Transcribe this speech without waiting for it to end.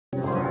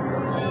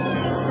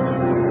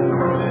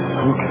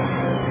Okay.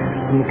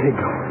 Okay,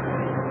 go.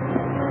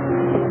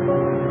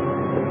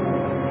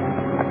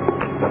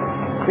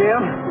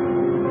 Sam?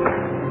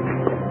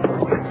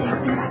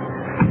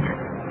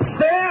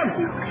 Sam!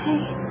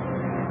 Okay.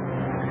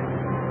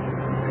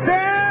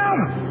 Sam!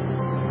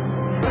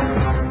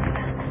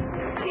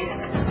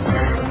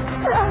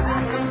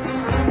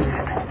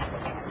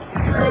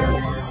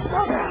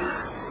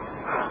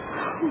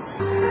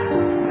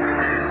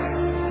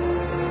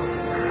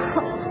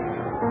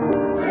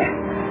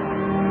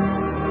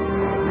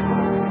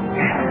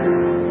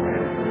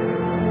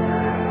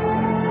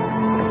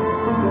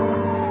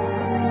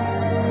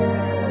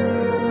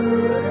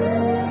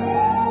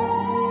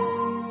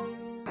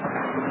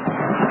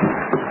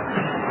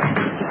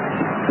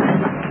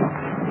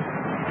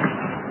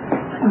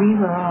 We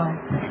were all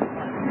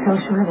so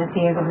sure that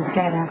Diego was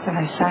dead after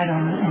I shot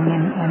him, and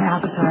then when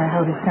Alcazar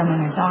held his son in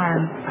his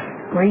arms,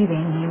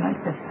 breathing, he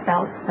must have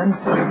felt some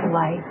sort of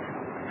life.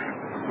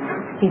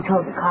 He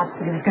told the cops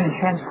that he was going to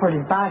transport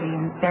his body.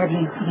 Instead,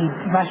 he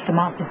rushed him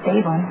off to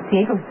save him.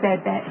 Diego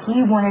said that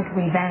he wanted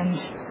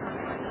revenge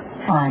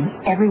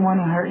on everyone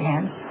who hurt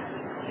him,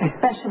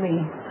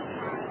 especially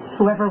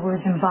whoever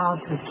was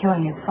involved with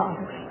killing his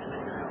father.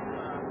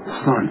 The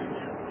son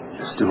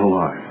is still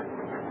alive.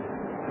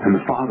 And the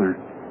father...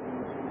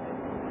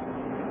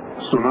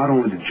 So not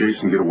only did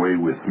Jason get away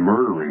with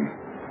murdering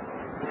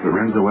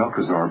Lorenzo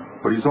Alcazar,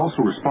 but he's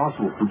also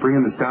responsible for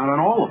bringing this down on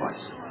all of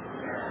us.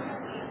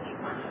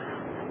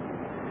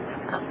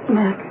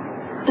 Mac,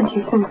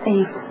 Jason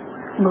saved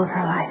both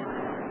our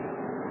lives.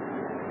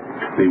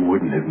 They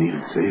wouldn't have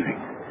needed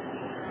saving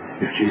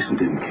if Jason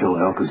didn't kill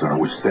Alcazar,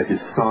 which set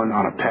his son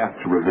on a path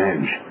to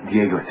revenge.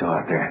 Diego's still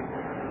out there.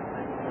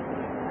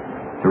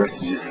 The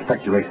rest is just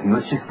speculation.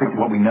 Let's just stick to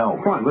what we know.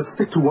 Fine, let's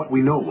stick to what we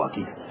know,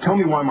 Lucky. Tell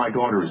me why my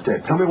daughter is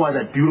dead. Tell me why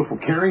that beautiful,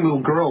 caring little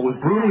girl was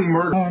brutally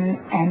murdered.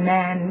 And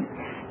then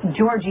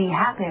Georgie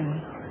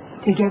happened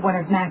to get one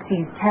of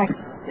Maxie's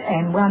texts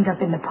and wound up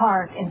in the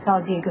park and saw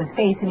Diego's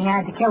face, and he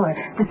had to kill her.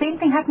 The same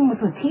thing happened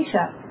with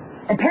Letitia.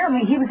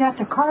 Apparently, he was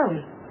after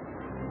Carly.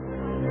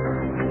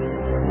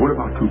 What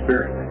about Coop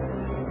Barrett?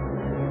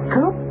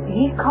 Coop,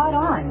 he caught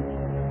on.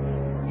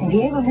 And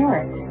Diego knew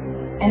it.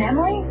 And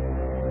Emily?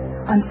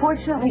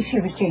 Unfortunately, she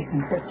was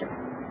Jason's sister.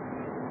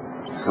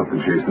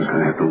 Something Jason's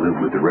gonna have to live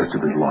with the rest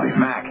of his life.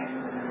 Mac.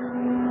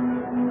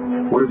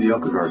 What did the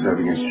Alcazars have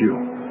against you?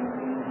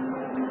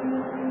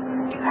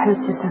 I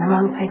was just in the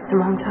wrong place at the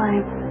wrong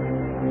time.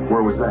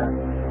 Where was that?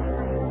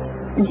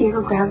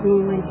 Diego grabbed me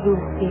when he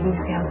was leaving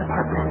Sam's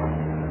apartment.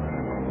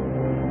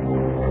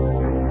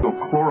 He'll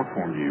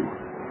chloroform you,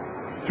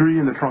 threw you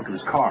in the trunk of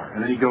his car,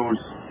 and then he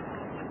goes...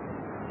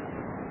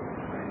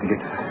 To get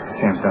this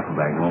Sam's duffel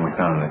bag, the one we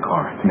found in the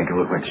car, to make it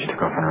look like she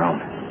took off on her own.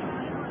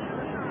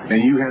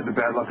 And you had the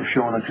bad luck of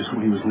showing up just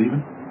when he was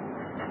leaving?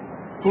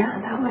 Yeah,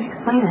 that would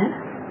explain it.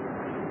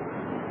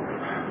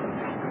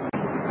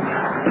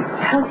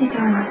 How's he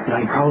doing? No,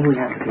 he probably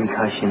has a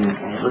concussion.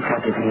 It looks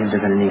like his hands are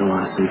going to need a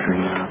lot of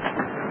suturing up.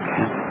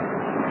 Okay.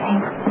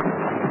 Thanks.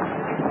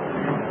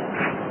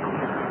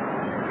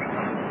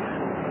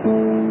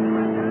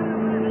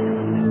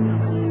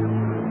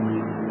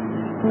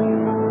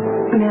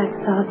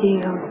 Max saw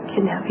Diego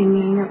kidnapping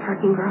me in your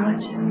parking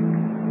garage.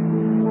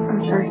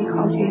 I'm sure he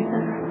called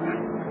Jason.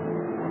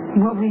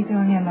 What were you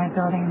doing in my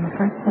building in the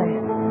first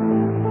place?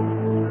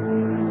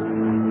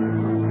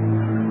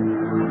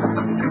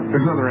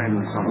 There's another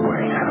ambulance on the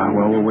way.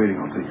 While we're waiting,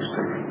 I'll take your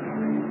statement.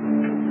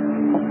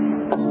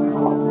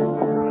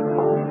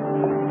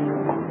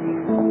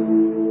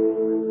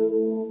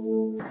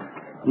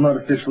 I'm not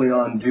officially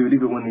on duty,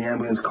 but when the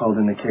ambulance called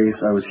in the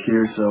case, I was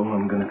here, so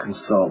I'm going to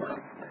consult.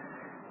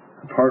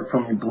 Apart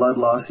from your blood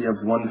loss, you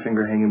have one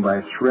finger hanging by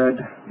a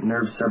thread,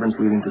 nerve severance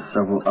leading to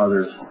several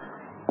others.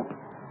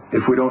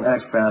 If we don't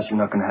act fast, you're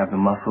not going to have the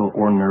muscle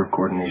or nerve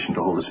coordination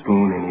to hold a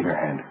spoon in either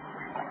hand.